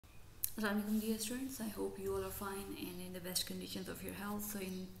Assalamu alaikum dear students, I hope you all are fine and in the best conditions of your health. So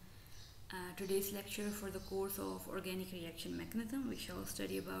in today's lecture for the course of organic reaction mechanism, we shall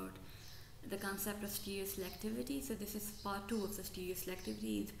study about the concept of stereoselectivity. So this is part 2 of the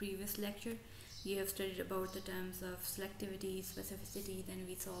stereoselectivity. In the previous lecture we have studied about the terms of selectivity, specificity, then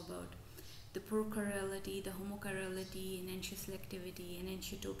we saw about the prochirality, the homochirality, enantioselectivity,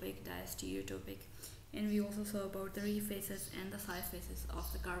 enantiotopic, diastereotopic, and we also saw about the rephases and the side phases of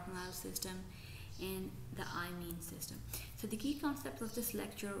the carbonyl system and the imine system. So the key concepts of this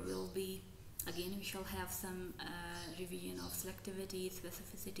lecture will be, again, we shall have some revision of selectivity,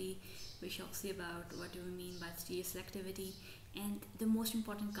 specificity. We shall see about what do we mean by stereoselectivity, and the most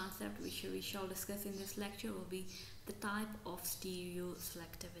important concept which we shall discuss in this lecture will be the type of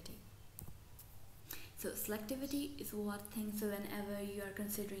stereoselectivity. So selectivity is what things whenever you are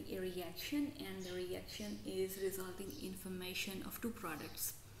considering a reaction and the reaction is resulting in formation of two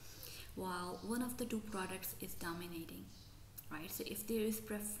products while one of the two products is dominating, right? So if there is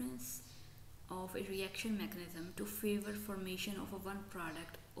preference of a reaction mechanism to favor formation of a one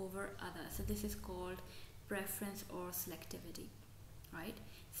product over other, so this is called preference or selectivity, right?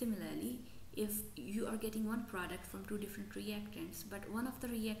 Similarly, if you are getting one product from two different reactants but one of the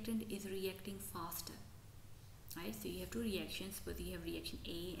reactant is reacting faster, right? So you have two reactions, but you have reaction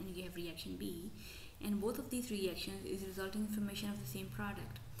A and you have reaction B, and both of these reactions is resulting in formation of the same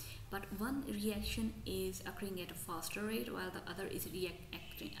product, but one reaction is occurring at a faster rate while the other is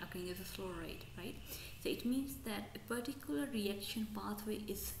occurring at a slower rate, right? So it means that a particular reaction pathway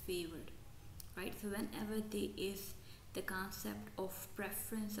is favored, right? So whenever there is the concept of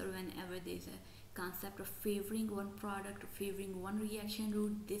preference or whenever there is a concept of favoring one product or favoring one reaction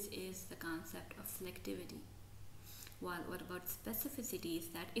route, this is the concept of selectivity. While what about specificity is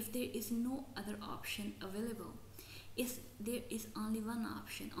that if there is no other option available, if there is only one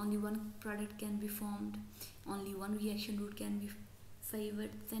option, only one product can be formed, only one reaction route can be favored,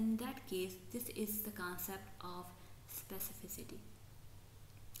 then in that case this is the concept of specificity,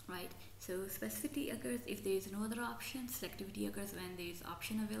 right? So specificity occurs if there is no other option, selectivity occurs when there is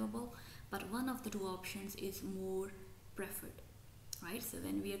option available but one of the two options is more preferred, right? So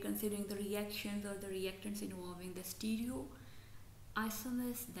when we are considering the reactions or the reactants involving the stereo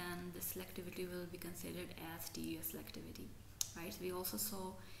isomers, then the selectivity will be considered as stereoselectivity, right? So we also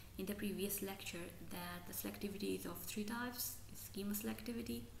saw in the previous lecture that the selectivity is of three types: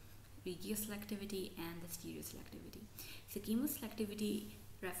 chemoselectivity, regioselectivity, and the stereoselectivity. So chemoselectivity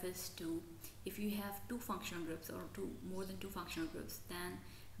refers to if you have two functional groups or more than two functional groups, then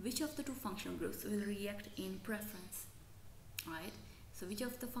which of the two functional groups will react in preference, right? So which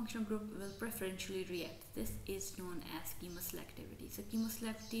of the functional group will preferentially react? This is known as chemoselectivity. So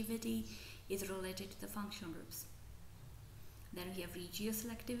chemoselectivity is related to the functional groups. Then we have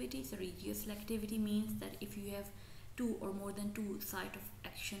regioselectivity. So regioselectivity means that if you have two or more than two site of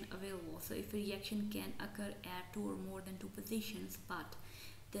action available, so if a reaction can occur at two or more than two positions but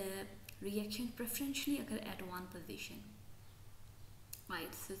the reaction preferentially occur at one position,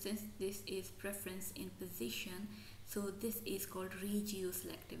 right? So since this is preference in position, so this is called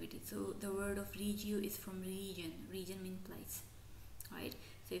regioselectivity. So the word of regio is from region means place, right?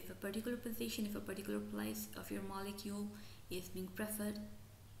 So if a particular position, if a particular place of your molecule is being preferred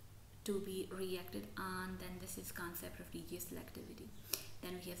to be reacted on, then this is concept of regioselectivity.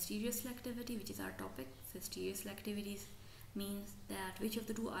 Then we have stereoselectivity, which is our topic. So stereoselectivity means that which of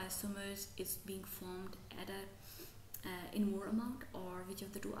the two isomers is being formed at a in more amount, or which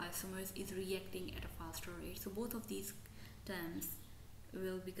of the two isomers is reacting at a faster rate. So both of these terms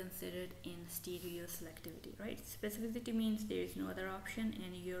will be considered in stereoselectivity, right? Specificity means there is no other option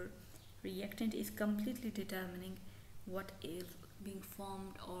and your reactant is completely determining what is being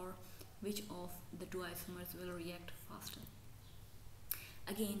formed or which of the two isomers will react faster.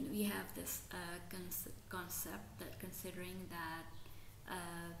 Again, we have this concept that considering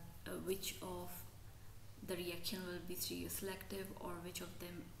that which of the reaction will be stereoselective or which of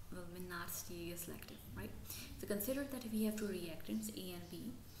them will be not stereoselective, right? So consider that we have two reactants A and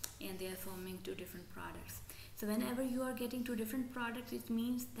B and they are forming two different products. So whenever you are getting two different products, it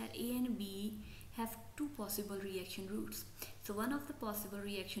means that A and B have two possible reaction routes. So one of the possible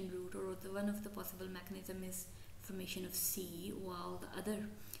reaction route or one of the possible mechanism is formation of C, while the other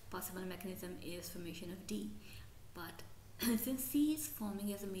possible mechanism is formation of D. But since C is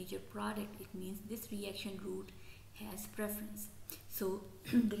forming as a major product, it means this reaction route has preference. So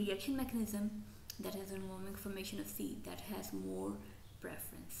the reaction mechanism that is involving formation of C, that has more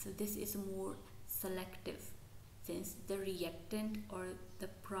preference. So this is more selective, since the reactant or the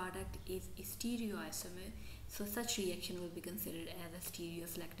product is a stereoisomer, so such reaction will be considered as a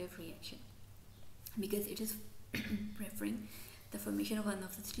stereoselective reaction because it is preferring the formation of one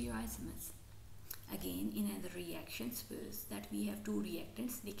of the stereoisomers. Again, in another reaction, suppose that we have two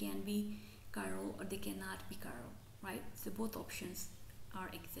reactants, they can be chiral or they cannot be chiral, right? So both options are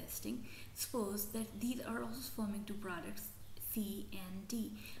existing. Suppose that these are also forming two products, C and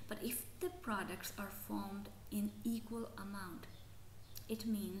D, but if the products are formed in equal amount, it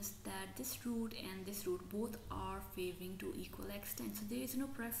means that this route and this route both are favoring to equal extent, so there is no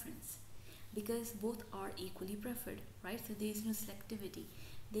preference because both are equally preferred, right? So there is no selectivity,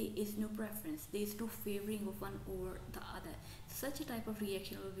 there is no preference, there is no favoring of one over the other. Such a type of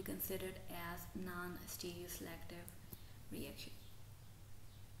reaction will be considered as non-stereoselective reaction,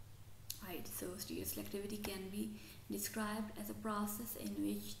 right? So stereoselectivity can be described as a process in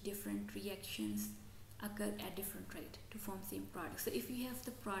which different reactions occur at different rate to form same product. So if you have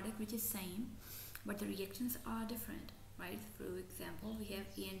the product which is same but the reactions are different, right? For example, we have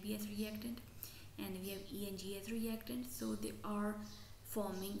A and B as reactant and we have E and G as reactant, so they are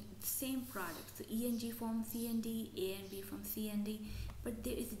forming the same product. So E and G form C and D, A and B form C and D, but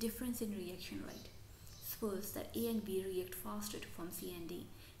there is a difference in reaction rate. Suppose that A and B react faster to form C and D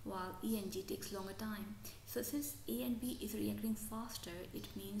while E and G takes longer time. So since A and B is reacting faster, it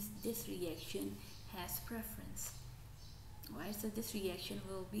means this reaction has preference, right? So this reaction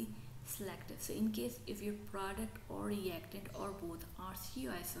will be selective. So in case if your product or reactant or both are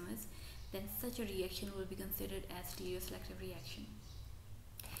stereoisomers, then such a reaction will be considered as stereoselective reaction.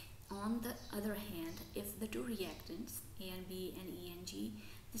 On the other hand, if the two reactants A and B and E and G,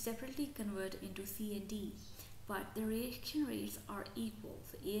 they separately convert into C and D, but the reaction rates are equal.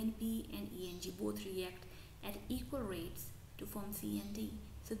 So A and B and E and G both react at equal rates to form C and D.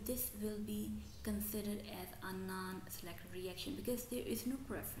 So this will be considered as a non-selective reaction because there is no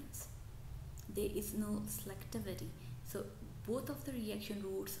preference, there is no selectivity. So both of the reaction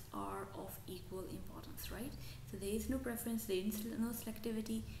routes are of equal importance, right? So there is no preference, there is no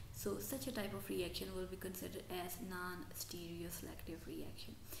selectivity, so such a type of reaction will be considered as non-stereoselective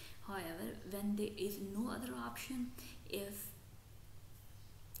reaction. However, when there is no other option, if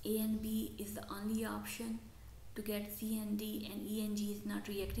A and B is the only option to get C and D and E and G is not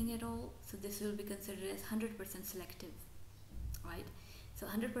reacting at all, so this will be considered as 100% selective, right? So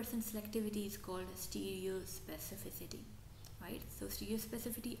 100% selectivity is called stereospecificity, right? So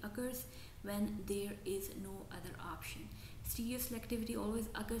stereospecificity occurs when there is no other option. Stereoselectivity always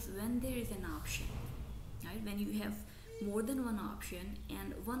occurs when there is an option, right? When you have more than one option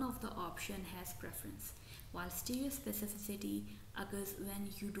and one of the option has preference, while stereospecificity occurs when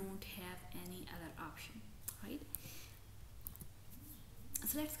you don't have any other option, right?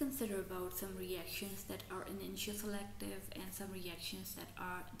 So let's consider about some reactions that are enantioselective and some reactions that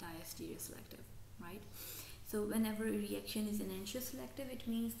are diastereoselective, right? So whenever a reaction is enantioselective, it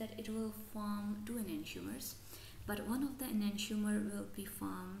means that it will form two enantiomers, but one of the enantiomer will be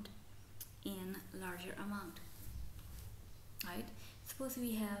formed in larger amount, right? Suppose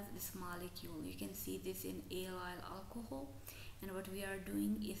we have this molecule, you can see this in allyl alcohol, and what we are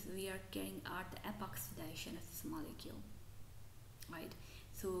doing is we are carrying out the epoxidation of this molecule, right?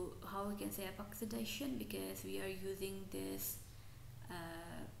 So how we can say epoxidation? Because we are using this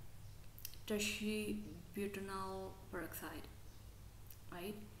tertiary butanol peroxide,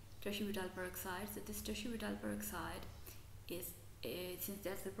 right? Tertiary butyl peroxide. So this tertiary butyl peroxide is since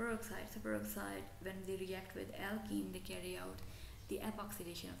that's the peroxide, so peroxide, when they react with alkene, they carry out the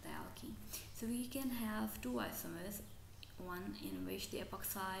epoxidation of the alkene. So we can have two isomers, one in which the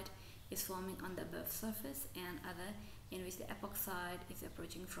epoxide is forming on the above surface and other in which the epoxide is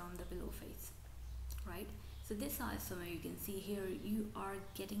approaching from the below face, right? So this isomer, you can see here, you are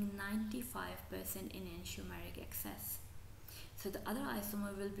getting 95% enantiomeric excess. So the other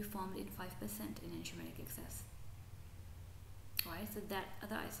isomer will be formed in 5% enantiomeric excess, right? So that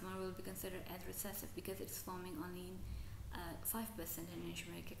other isomer will be considered as recessive because it's forming only in 5%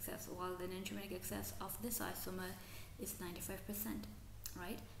 enantiomeric excess, while the enantiomeric excess of this isomer is 95%,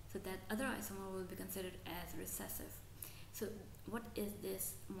 right? So that other isomer will be considered as recessive. So what is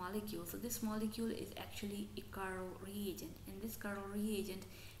this molecule? So this molecule is actually a chiral reagent, and this chiral reagent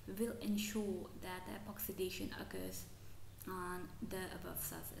will ensure that the epoxidation occurs on the above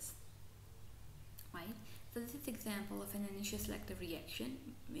surface, right? So this is an example of an enantioselective reaction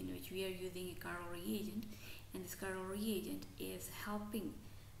in which we are using a chiral reagent, and this chiral reagent is helping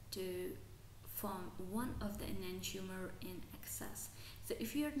to form one of the enantiomer in excess. So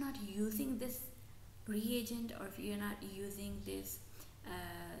if you are not using this reagent, or if you are not using this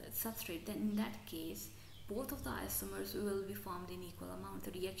substrate, then in that case both of the isomers will be formed in equal amount.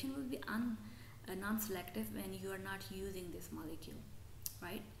 The reaction will be non-selective when you are not using this molecule,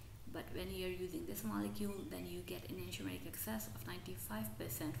 right? But when you are using this molecule, then you get enantiomeric excess of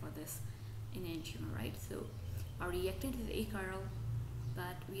 95% for this enantiomer, right? So our reactant is achiral,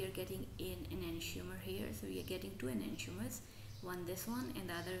 but we are getting an enantiomer here. So we are getting two enantiomers, one this one and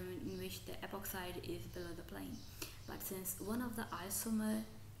the other in which the epoxide is below the plane. But since one of the isomer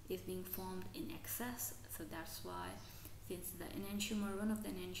is being formed in excess, so that's why, since the enantiomer, one of the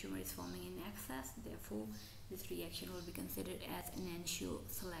enantiomer is forming in excess, therefore this reaction will be considered as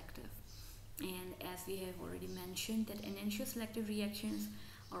enantioselective. And as we have already mentioned, that enantioselective reactions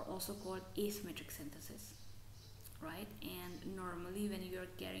are also called asymmetric synthesis, right? And normally when you are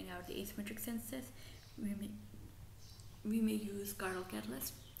carrying out the asymmetric synthesis, we may use chiral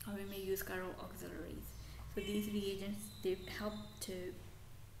catalyst or we may use chiral auxiliaries. So these reagents, they help to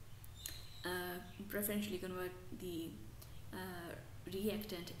preferentially convert the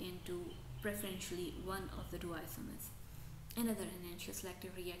reactant into preferentially one of the two isomers. Another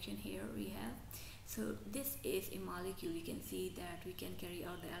enantioselective reaction here we have. So this is a molecule. You can see that we can carry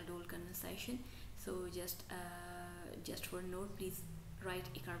out the aldol condensation. So just for note, please write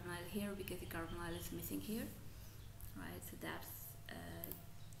a carbonyl here because the carbonyl is missing here, right? So that's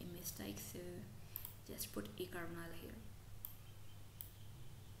a mistake. So just put a carbonyl here.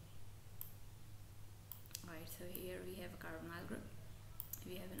 Right, so here we have a carbonyl group,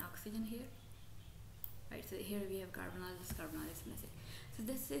 we have an oxygen here, right? So here we have carbonyl, this carbonyl is missing. So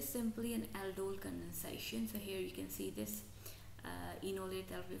this is simply an aldol condensation. So here you can see this enolate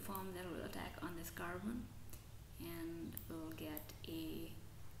that will be formed, that will attack on this carbon and we'll get a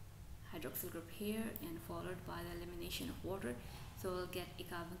hydroxyl group here and followed by the elimination of water. So we'll get a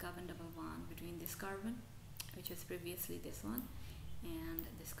carbon-carbon double bond between this carbon, which was previously this one, and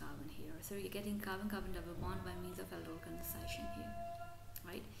this carbon here. So you're getting carbon-carbon double bond by means of aldol condensation here,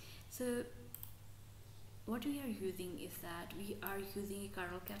 right? So what we are using is that we are using a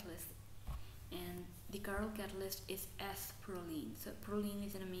chiral catalyst, and the chiral catalyst is S-proline. So proline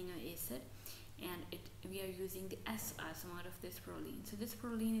is an amino acid, and we are using the S isomer of this proline. So this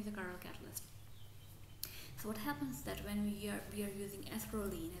proline is a chiral catalyst. So what happens that when we are using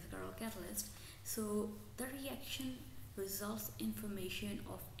S-proline as a chiral catalyst, so the reaction results in formation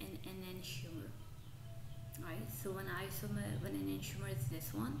of an enantiomer, right? So one enantiomer is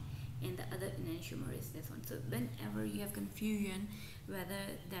this one and the other enantiomer is this one. So whenever you have confusion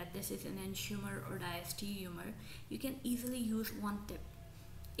whether that this is an enantiomer or diastereomer, you can easily use one tip.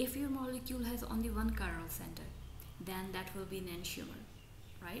 If your molecule has only one chiral center, then that will be an enantiomer,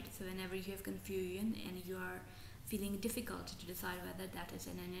 right? So whenever you have confusion and you are feeling difficult to decide whether that is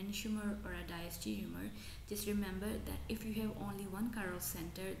an enantiomer or a diastereomer, just remember that if you have only one chiral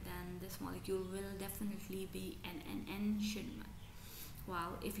center, then this molecule will definitely be an enantiomer.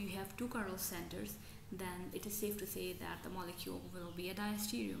 While if you have two chiral centers, then it is safe to say that the molecule will be a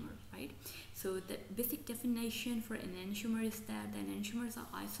diastereomer, right? So the basic definition for enantiomer is that the enantiomers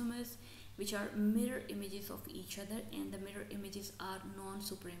are isomers which are mirror images of each other, and the mirror images are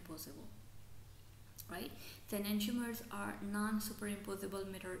non-superimposable, right? The enantiomers are non-superimposable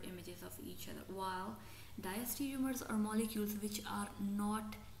mirror images of each other, while diastereomers are molecules which are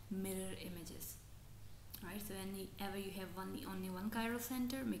not mirror images, right? So whenever you have only one chiral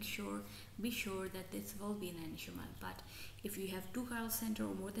center, be sure that this will be an enantiomer. But if you have two chiral center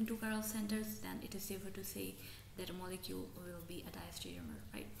or more than two chiral centers, then it is safer to say that a molecule will be a diastereomer,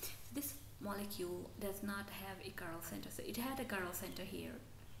 right? So this molecule does not have a chiral center. So it had a chiral center here,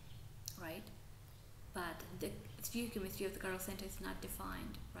 right? But the stereochemistry of the chiral center is not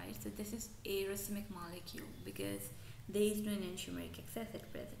defined, right? So this is a racemic molecule because there is no enantiomeric excess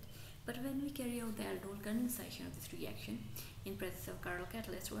at present. But when we carry out the aldol condensation of this reaction in presence of chiral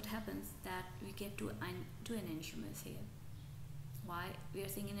catalyst, what happens that we get two enantiomers here. Why we are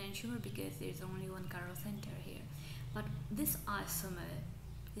saying enantiomer? Because there is only one chiral center here. But this isomer,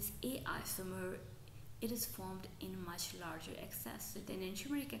 this A isomer, it is formed in much larger excess. So the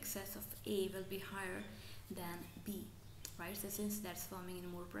enantiomeric excess of A will be higher than B, right? So since that's forming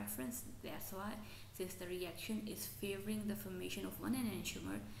in more preference, that's why, since the reaction is favoring the formation of one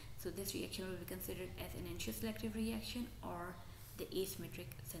enantiomer, so this reaction will be considered as an enantioselective reaction or the asymmetric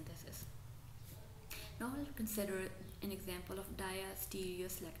synthesis. Now we'll consider an example of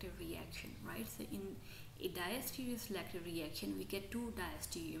diastereoselective reaction, right? So in a diastereoselective reaction, we get two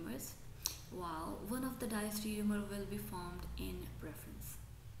diastereomers, while one of the diastereomer will be formed in preference,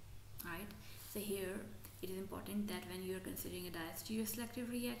 right? So here it is important that when you are considering a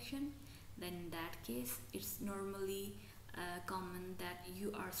diastereoselective reaction, then in that case it's normally common that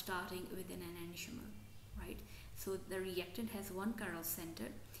you are starting with an enantiomer, right? So the reactant has one chiral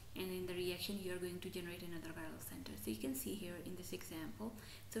center, and in the reaction you are going to generate another chiral center. So you can see here in this example,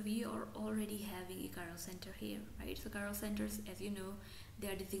 so we are already having a chiral center here, right? So chiral centers, as you know, they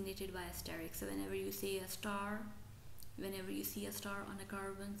are designated by asterisk. So whenever you see a star on a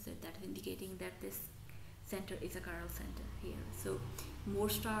carbon, so that is indicating that this center is a chiral center here. So more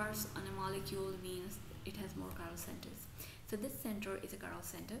stars on a molecule means it has more chiral centers. So this center is a chiral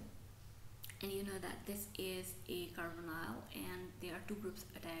center, and you know that this is a carbonyl, and there are two groups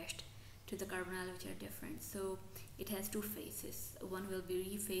attached to the carbonyl which are different. So it has two faces. One will be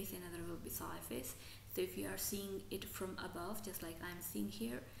re face, another will be psi face. So if you are seeing it from above, just like I'm seeing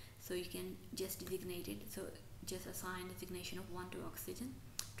here, so you can just designate it. So just assign designation of 1 to oxygen,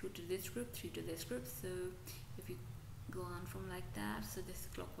 2 to this group, 3 to this group. So if you go on from like that, so this is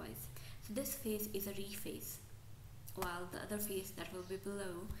clockwise. So this phase is a re phase, while the other phase that will be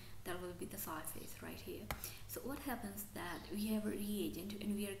below, that will be the psi phase right here. So what happens that we have a reagent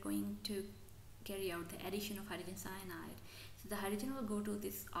and we are going to carry out the addition of hydrogen cyanide. So the hydrogen will go to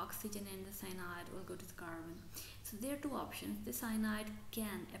this oxygen and the cyanide will go to the carbon. So there are two options. The cyanide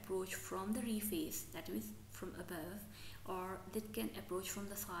can approach from the re phase, that means from above, or it can approach from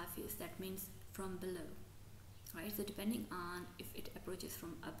the psi phase, that means from below, right? So depending on if it approaches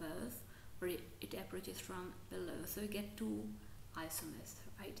from above or it approaches from below, so we get two isomers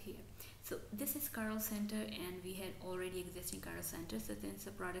right here. So this is chiral center, and we had already existing chiral centers. So since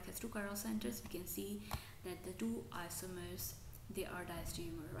the product has two chiral centers, we can see that the two isomers, they are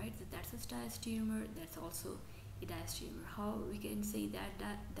diastereomer, right? So that's a diastereomer, that's also a diastereomer. How we can say that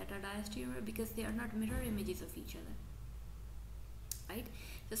are diastereomer? Because they are not mirror images of each other, right?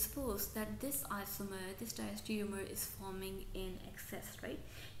 So suppose that this isomer, this diastereomer is forming in excess, right?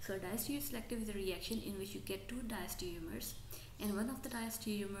 So diastereoselective is a reaction in which you get two diastereomers, and one of the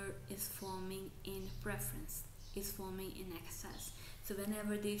diastereomer is forming in preference, is forming in excess. So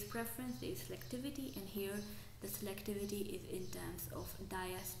whenever there is preference, there is selectivity, and here the selectivity is in terms of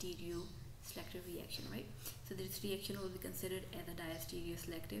diastereoselective reaction, right? So this reaction will be considered as a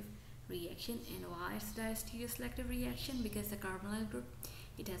diastereoselective reaction. And why it's diastereoselective reaction? Because the carbonyl group,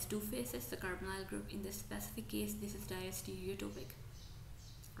 it has two faces. The carbonyl group in this specific case, this is diastereotopic,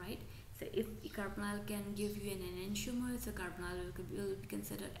 right? So if a carbonyl can give you an enantiomer, so carbonyl will be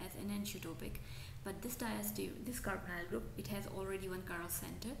considered as enantiotopic. But this carbonyl group, it has already one chiral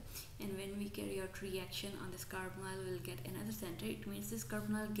center, and when we carry out reaction on this carbonyl, we will get another center. It means this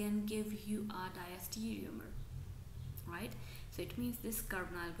carbonyl can give you a diastereomer, right? So it means this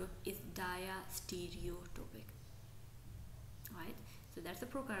carbonyl group is diastereotopic, right? So that's the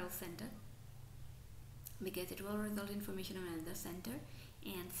prochiral center, because it will result in formation of another center,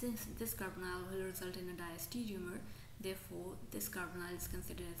 and since this carbonyl will result in a diastereomer, therefore this carbonyl is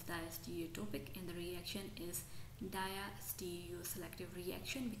considered as diastereotopic, and the reaction is diastereoselective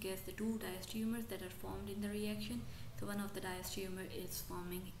reaction, because the two diastereomers that are formed in the reaction, so one of the diastereomer is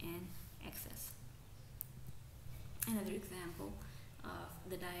forming in excess. Another example of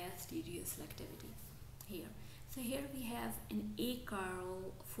the diastereoselectivity here. So here we have an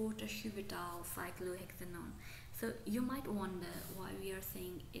achiral 4-tertiary-butyl cyclohexanone. So you might wonder why we are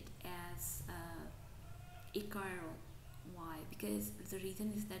saying it as achiral. Why? Because the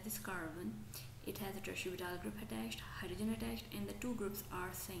reason is that this carbon, it has a tertiary butyl group attached, hydrogen attached, and the two groups are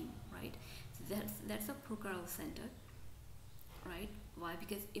same, right? So that's a prochiral center, right? Why?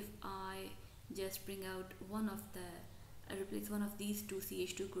 Because if I just bring out one of the replace one of these two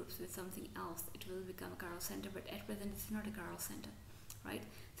CH2 groups with something else, it will become a chiral center, but at present it's not a chiral center, right?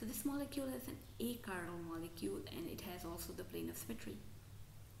 So this molecule is an achiral molecule, and it has also the plane of symmetry,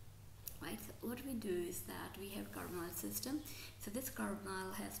 right? So what we do is that we have carbonyl system. So this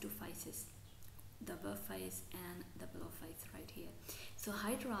carbonyl has two faces, the above face and the below face right here. So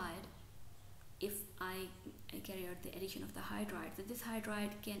hydride, if I carry out the addition of the hydride, so this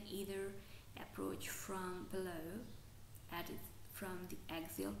hydride can either approach from below, from the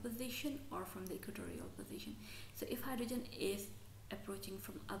axial position, or from the equatorial position. So if hydrogen is approaching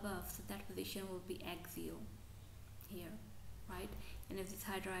from above, so that position will be axial here, right? And if this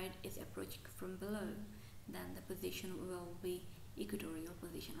hydride is approaching from below, then the position will be equatorial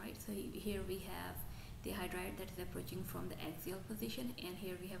position, right? So here we have the hydride that is approaching from the axial position, and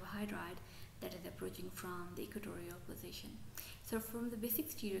here we have a hydride that is approaching from the equatorial position. So from the basic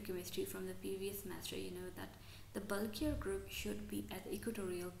stereochemistry from the previous semester, you know that the bulkier group should be at the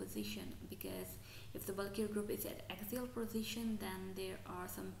equatorial position, because if the bulkier group is at axial position, then there are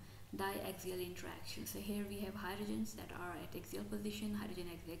some diaxial interactions. So here we have hydrogens that are at axial position, hydrogen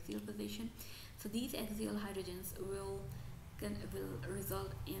at axial position. So these axial hydrogens will will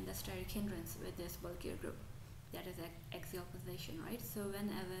result in the steric hindrance with this bulkier group, that is axial position, right? So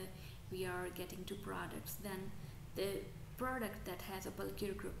whenever we are getting two products, then the product that has a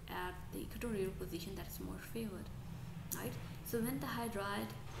bulkier group at the equatorial position, that is more favored, right? So when the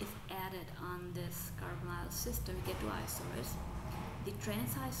hydride is added on this carbonyl system, we get two isomers, the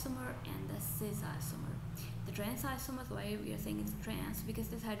trans isomer and the cis isomer. The trans isomer, why we are saying it's trans, because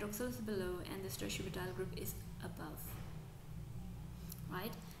this hydroxyl is below and this tertiary group is above,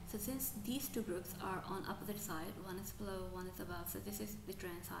 right? So since these two groups are on opposite side, one is below, one is above, so this is the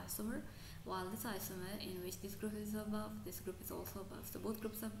trans isomer, while this isomer in which this group is above, this group is also above, so both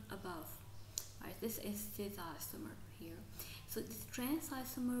groups are above, right? This is cis isomer here. So this trans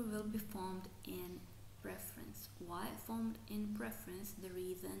isomer will be formed in preference. Why formed in preference? The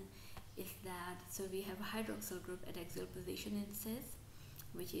reason is that, so we have a hydroxyl group at axial position in cis,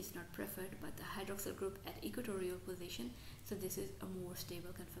 which is not preferred, but the hydroxyl group at equatorial position, so this is a more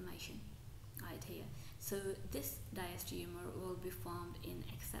stable conformation right here. So this diastereomer will be formed in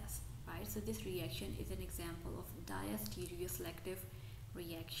excess, right? So this reaction is an example of diastereoselective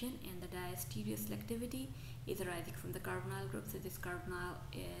reaction, and the diastereoselectivity is arising from the carbonyl group. So this carbonyl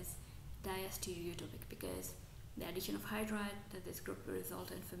is diastereotopic because the addition of hydride to this group will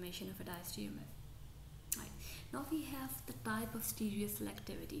result in formation of a diastereomer. Right. Now we have the type of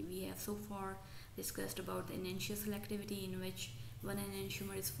stereoselectivity. We have so far discussed about the enantioselectivity, in which when an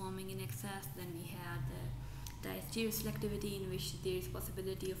enantiomer is forming in excess, then we had the diastereoselectivity, in which there is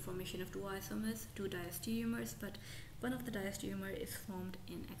possibility of formation of two isomers, two diastereomers, but one of the diastereomer is formed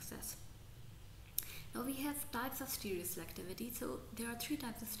in excess. Now we have types of stereoselectivity. So there are three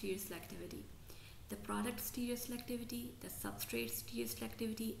types of stereoselectivity: the product stereoselectivity, the substrate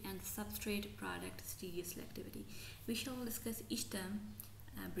stereoselectivity, and the substrate product stereoselectivity. We shall discuss each term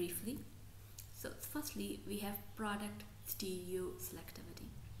briefly. So firstly, we have product stereoselectivity,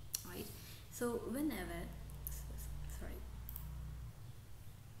 right? So whenever,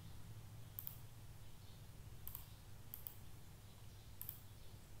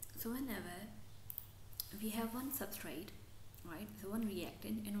 whenever we have one substrate, right, so one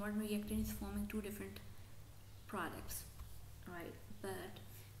reactant, and one reactant is forming two different products, right, but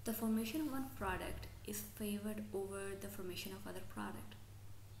the formation of one product is favored over the formation of other product,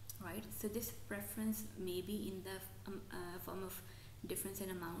 right? So this preference may be in the form of difference in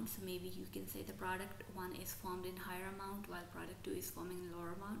amount. So maybe you can say the product 1 is formed in higher amount while product 2 is forming in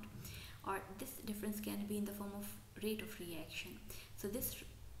lower amount, or this difference can be in the form of rate of reaction. So this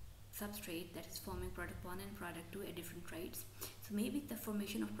substrate that is forming product 1 and product 2 at different rates, so maybe the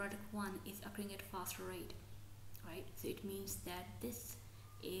formation of product 1 is occurring at a faster rate, right? So it means that this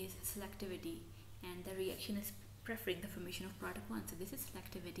is selectivity and the reaction is preferring the formation of product 1. So this is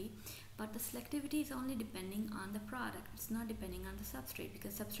selectivity, but the selectivity is only depending on the product. It's not depending on the substrate,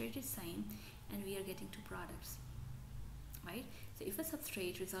 because substrate is same and we are getting two products, right? So if a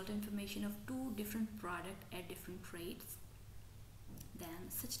substrate results in formation of two different products at different rates, then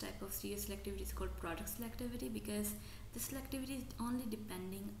such type of stereoselectivity is called product selectivity, because the selectivity is only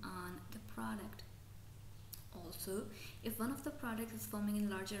depending on the product. Also, if one of the products is forming in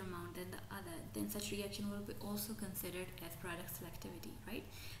larger amount than the other, then such reaction will be also considered as product selectivity, right?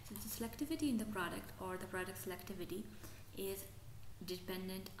 So the selectivity in the product, or the product selectivity, is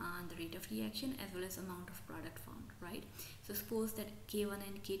dependent on the rate of reaction as well as amount of product formed, right? So suppose that K1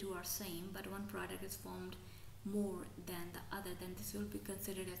 and K2 are same, but one product is formed more than the other, then this will be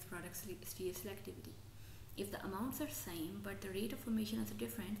considered as product stereoselectivity. If the amounts are same but the rate of formation is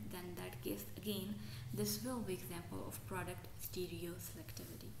different, then in that case again this will be example of product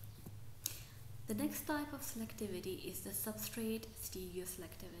stereoselectivity. The next type of selectivity is the substrate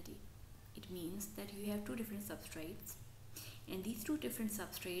stereoselectivity. It means that you have two different substrates, and these two different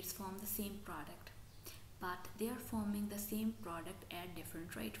substrates form the same product, but they are forming the same product at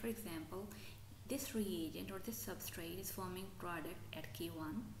different rate. For example, this reagent or this substrate is forming product at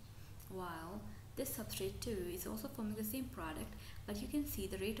K1, while this substrate 2 is also forming the same product, but you can see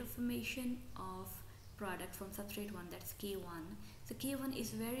the rate of formation of product from substrate 1, that's K1. So K1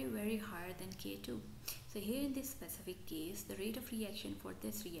 is very higher than K2. So here in this specific case, the rate of reaction for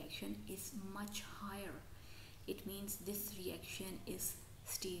this reaction is much higher. It means this reaction is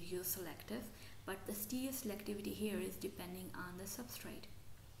stereoselective, but the stereoselectivity here is depending on the substrate,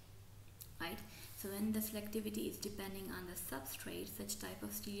 right? So when the selectivity is depending on the substrate, such type of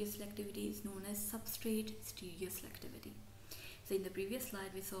stereoselectivity is known as substrate stereoselectivity. So in the previous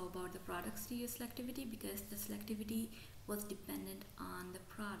slide we saw about the product stereoselectivity, because the selectivity was dependent on the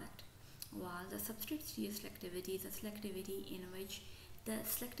product, while the substrate stereoselectivity is a selectivity in which the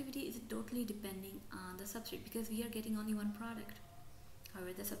selectivity is totally depending on the substrate, because we are getting only one product.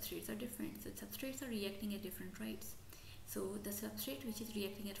 However, the substrates are different, so substrates are reacting at different rates. So the substrate which is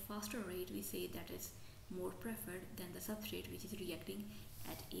reacting at faster rate, we say that is more preferred than the substrate which is reacting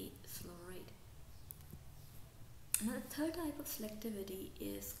at a slow rate. Now the third type of selectivity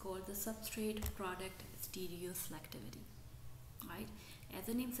is called the substrate product stereoselectivity, right? As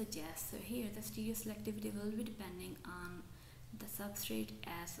the name suggests, so here the stereoselectivity will be depending on the substrate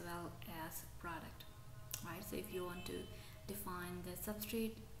as well as product, right? So if you want to define the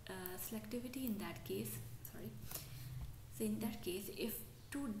substrate selectivity in that case, so in that case, if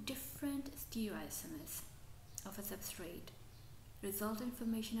two different stereoisomers of a substrate result in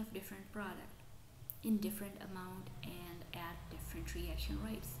formation of different product in different amount and at different reaction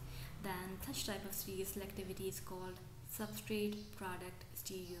rates, then such type of stereoselectivity is called substrate product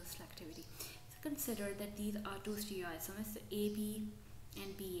stereoselectivity. So consider that these are two stereoisomers, so AB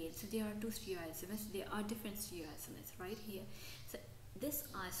and BA. So there are two stereoisomers, they are different stereoisomers right here. So this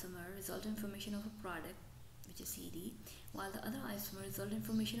isomer result in formation of a product which is CD, while the other isomer result in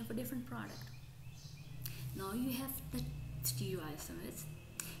formation of a different product. Now you have the stereoisomers,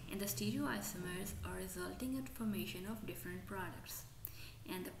 and the stereoisomers are resulting in formation of different products,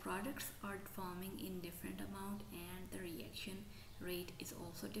 and the products are forming in different amount and the reaction rate is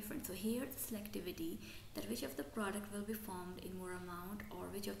also different. So here the selectivity, that which of the product will be formed in more amount or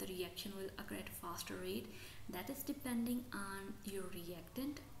which of the reaction will occur at a faster rate, that is depending on your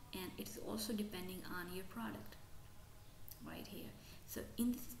reactant, and it is also depending on your product right here. So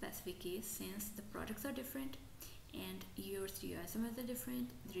in this specific case, since the products are different and your stereoisomers are different,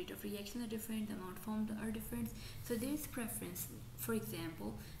 the rate of reaction are different, the amount formed are different, so there is preference, for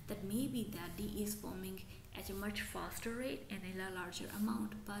example, that maybe that D is forming at a much faster rate and in a larger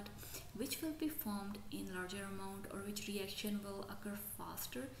amount, but which will be formed in larger amount or which reaction will occur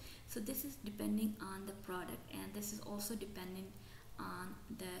faster. So this is depending on the product, and this is also dependent on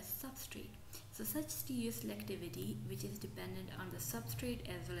the substrate. So such stereoselectivity which is dependent on the substrate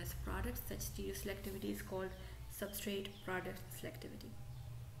as well as product, such stereoselectivity is called substrate product selectivity,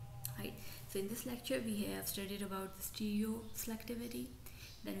 right? So in this lecture we have studied about the stereoselectivity,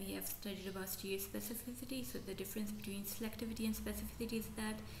 then we have studied about stereospecificity. So the difference between selectivity and specificity is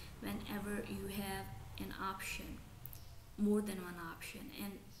that whenever you have an option, more than one option,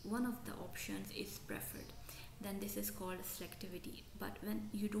 and one of the options is preferred, then this is called selectivity. But when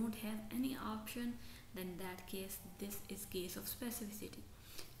you don't have any option, then in that case this is case of specificity.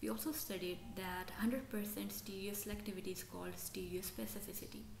 We also studied that 100% stereoselectivity is called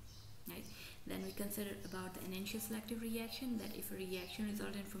stereospecificity, right? Then we considered about the enantioselective reaction, that if a reaction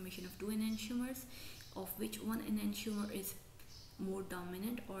results in formation of two enantiomers, of which one enantiomer is more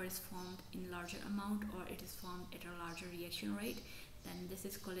dominant or is formed in larger amount or it is formed at a larger reaction rate, then this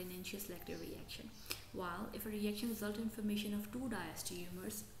is called an enantioselective reaction. While if a reaction results in formation of two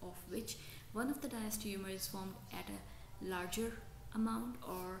diastereomers, of which one of the diastereomers is formed at a larger amount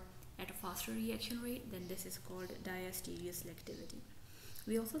or at a faster reaction rate, then this is called diastereoselectivity.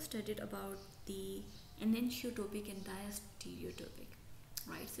 We also studied about the enantiotopic and diastereotopic,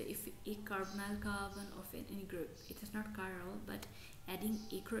 right? So if a carbonyl carbon of any group, it is not chiral, but adding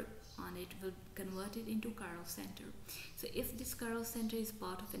a group on it will convert it into chiral center. So if this chiral center is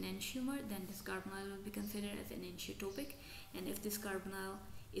part of an enantiomer, then this carbonyl will be considered as enantiotopic, and if this carbonyl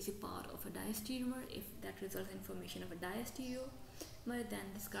is a part of a diastereomer, if that results in formation of a diastereomer, then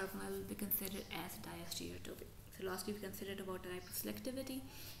this carbonyl will be considered as diastereotopic. So lastly, we considered about type of selectivity.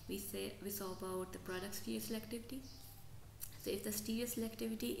 We saw about the product stereoselectivity. So if the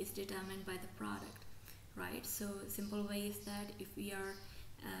stereoselectivity is determined by the product, right? So simple way is that if we are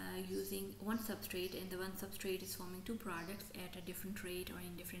using one substrate and the one substrate is forming two products at a different rate or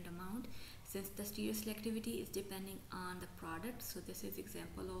in different amount, since the stereoselectivity is depending on the product, so this is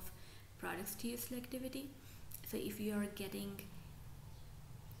example of product stereoselectivity. So if you are getting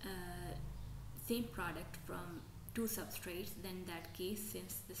same product from two substrates, then in that case,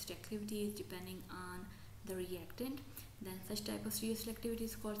 since the selectivity is depending on the reactant, then such type of stereoselectivity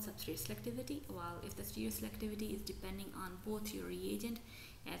is called substrate selectivity. While if the stereoselectivity is depending on both your reagent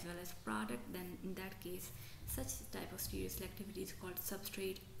as well as product, then in that case such type of stereoselectivity is called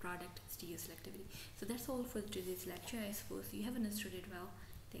substrate product stereoselectivity. So that's all for today's lecture. I suppose you have understood it well.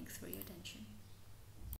 Thanks for your attention.